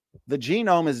 the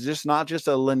genome is just not just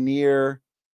a linear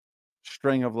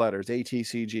string of letters, A, T,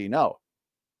 C, G. No,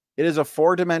 it is a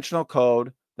four-dimensional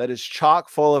code that is chock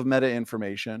full of meta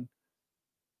information.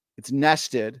 It's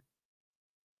nested.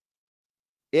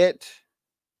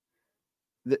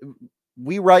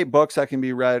 We write books that can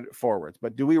be read forwards,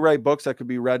 but do we write books that could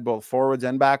be read both forwards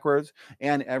and backwards,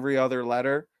 and every other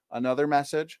letter another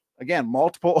message? Again,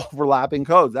 multiple overlapping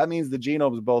codes. That means the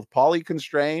genome is both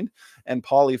polyconstrained and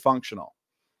polyfunctional.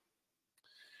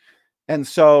 And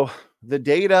so the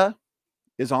data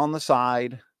is on the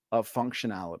side of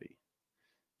functionality.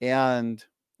 And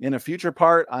in a future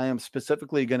part, I am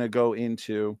specifically going to go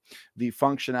into the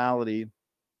functionality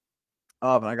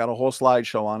of, and I got a whole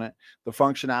slideshow on it, the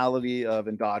functionality of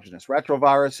endogenous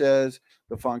retroviruses,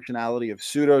 the functionality of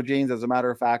pseudogenes. As a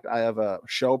matter of fact, I have a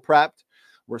show prepped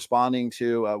responding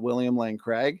to William Lane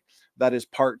Craig. That is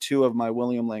part 2 of my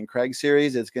William Lane Craig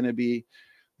series. It's going to be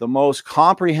the most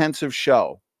comprehensive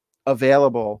show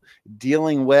available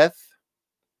dealing with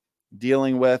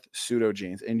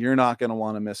pseudogenes, and you're not going to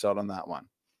want to miss out on that one.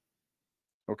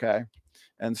 Okay.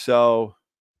 And so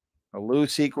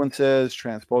loose sequences,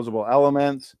 transposable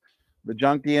elements, the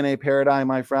junk DNA paradigm,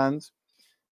 my friends,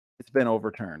 it's been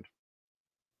overturned.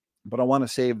 But I want to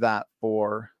save that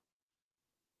for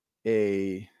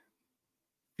a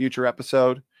future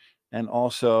episode, and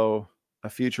also a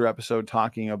future episode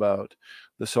talking about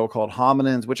the so-called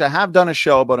hominins, which I have done a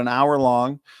show about an hour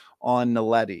long on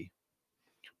Naledi,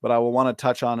 but I will want to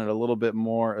touch on it a little bit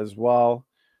more as well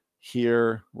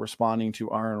here, responding to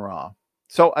Aron Ra.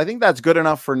 So I think that's good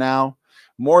enough for now.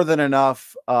 More than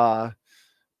enough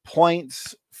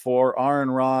points for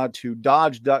Aron Ra to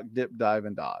dodge, duck, dip, dive,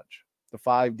 and dodge. The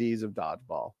 5 Ds of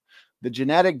dodgeball. The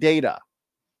genetic data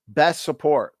best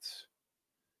supports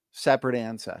separate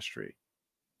ancestry.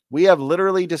 We have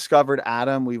literally discovered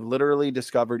Adam. We've literally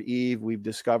discovered Eve. We've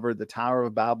discovered the Tower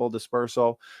of Babel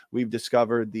dispersal. We've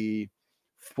discovered the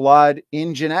flood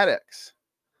in genetics.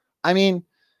 I mean,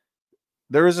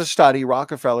 there is a study,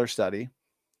 Rockefeller study,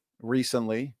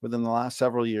 recently, within the last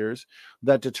several years,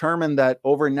 that determined that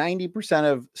over 90%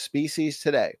 of species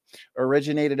today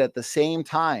originated at the same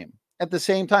time at the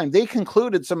same time. They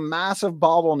concluded some massive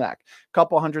bottleneck a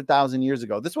couple 100,000 years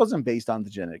ago. This wasn't based on the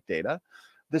genetic data.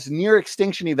 This near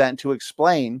extinction event to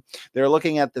explain, they're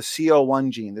looking at the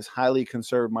CO1 gene, this highly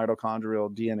conserved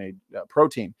mitochondrial DNA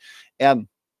protein. And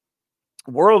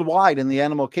worldwide in the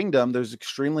animal kingdom, there's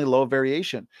extremely low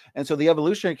variation. And so the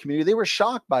evolutionary community, they were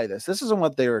shocked by this. This isn't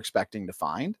what they were expecting to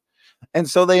find. And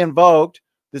so they invoked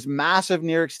this massive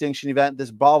near extinction event,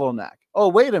 this bottleneck. Oh,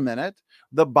 wait a minute.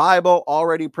 The Bible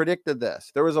already predicted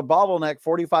this. There was a bottleneck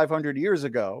 4,500 years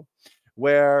ago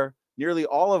where nearly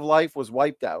all of life was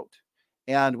wiped out.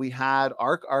 And we had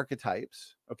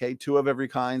archetypes, okay, 2 of every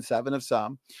kind, 7 of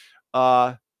some,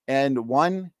 and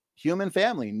one human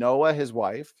family, Noah, his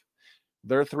wife,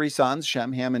 their 3 sons,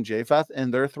 Shem, Ham, and Japheth,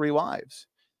 and their 3 wives.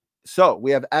 So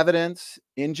we have evidence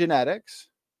in genetics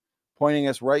pointing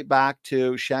us right back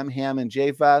to Shem, Ham, and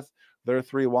Japheth, their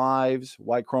 3 wives,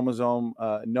 Y chromosome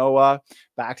Noah,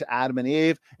 back to Adam and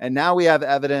Eve. And now we have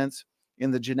evidence in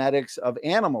the genetics of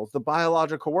animals, the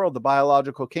biological world, the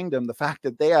biological kingdom, the fact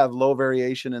that they have low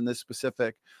variation in this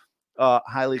specific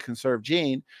highly conserved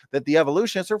gene, that the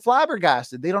evolutionists are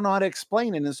flabbergasted. They don't know how to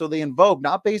explain it. And so they invoke,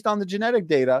 not based on the genetic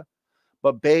data,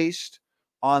 but based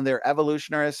on their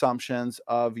evolutionary assumptions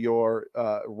of your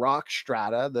rock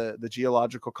strata, the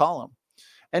geological column.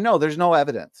 And no, there's no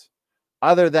evidence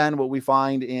other than what we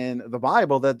find in the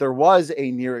Bible that there was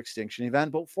a near extinction event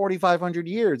about 4,500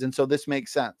 years. And so this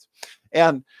makes sense.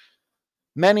 And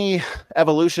many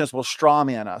evolutionists will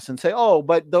strawman us and say, oh,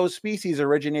 but those species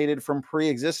originated from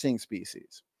pre-existing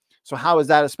species. So how is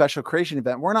that a special creation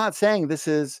event? We're not saying this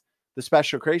is the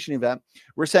special creation event.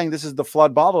 We're saying this is the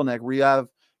flood bottleneck where you have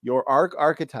your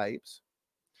archetypes,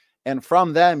 and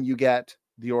from them you get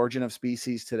the origin of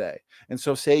species today. And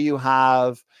so say you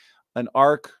have an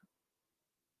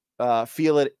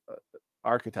felid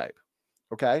archetype,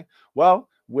 okay? Well,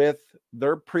 with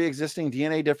their pre-existing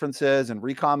DNA differences and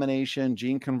recombination,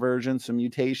 gene conversion, some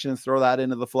mutations, throw that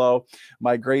into the flow,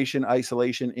 migration,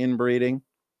 isolation, inbreeding,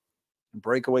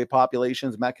 breakaway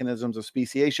populations, mechanisms of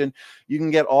speciation, you can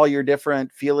get all your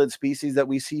different felid species that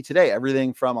we see today,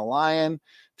 everything from a lion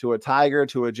to a tiger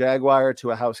to a jaguar to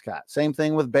a house cat. Same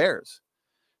thing with bears.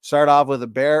 Start off with a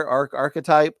bear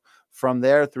archetype. From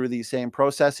there, through these same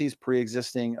processes,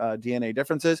 pre-existing DNA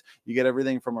differences, you get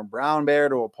everything from a brown bear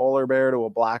to a polar bear to a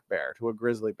black bear to a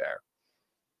grizzly bear.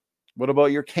 What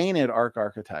about your canid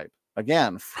archetype?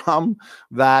 Again, from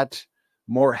that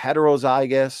more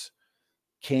heterozygous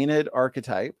canid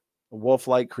archetype, a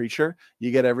wolf-like creature,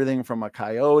 you get everything from a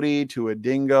coyote to a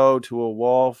dingo to a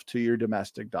wolf to your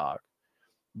domestic dog.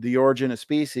 The origin of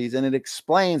species, and it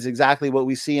explains exactly what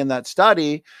we see in that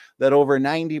study, that over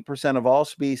 90% of all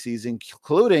species,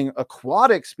 including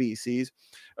aquatic species,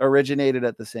 originated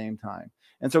at the same time.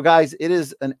 And so, guys, it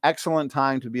is an excellent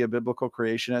time to be a biblical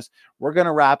creationist. We're going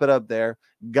to wrap it up there.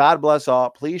 God bless all.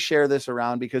 Please share this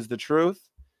around because the truth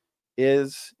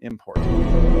is important.